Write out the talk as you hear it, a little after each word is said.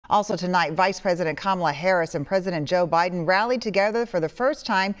Also tonight, Vice President Kamala Harris and President Joe Biden rallied together for the first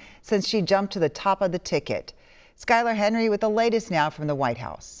time since she jumped to the top of the ticket. Skyler Henry with the latest now from the White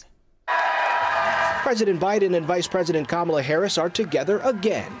House. President Biden and Vice President Kamala Harris are together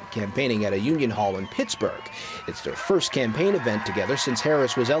again, campaigning at a union hall in Pittsburgh. It's their first campaign event together since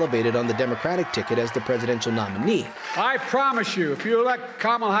Harris was elevated on the Democratic ticket as the presidential nominee. I promise you, if you elect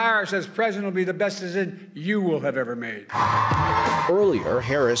Kamala Harris as president, it'll be the best decision you will have ever made. Earlier,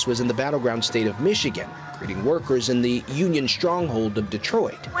 Harris was in the battleground state of Michigan, greeting workers in the union stronghold of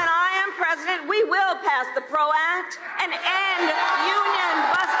Detroit. When I am president, we will pass the PRO Act and end union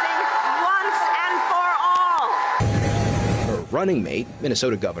busting once and for all. Her running mate,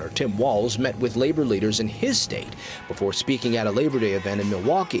 Minnesota Governor Tim Walz, met with labor leaders in his state before speaking at a Labor Day event in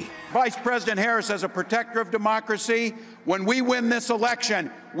Milwaukee. Vice President Harris, as a protector of democracy, when we win this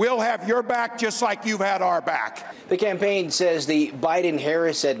election, we'll have your back just like you've had our back. The campaign says the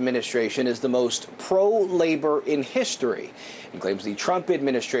Biden-Harris administration is the most pro-labor in history and claims the Trump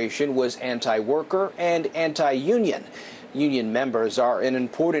administration was anti-worker and anti-union. Union members are an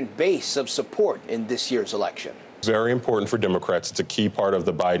important base of support in this year's election. Very important for Democrats. It's a key part of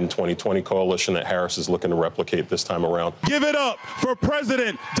the Biden 2020 coalition that Harris is looking to replicate this time around. Give it up for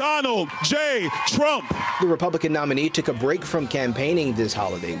President Donald J. Trump. The Republican nominee took a break from campaigning this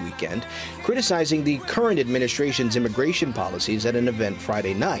holiday weekend, criticizing the current administration's immigration policies at an event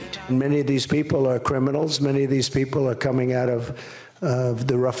Friday night. Many of these people are criminals. Many of these people are coming out of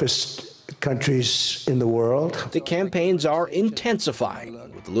the roughest countries in the world. The campaigns are intensifying,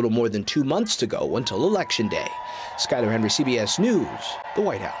 with a little more than 2 months to go until Election Day. Skyler Henry, CBS News, the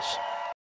White House.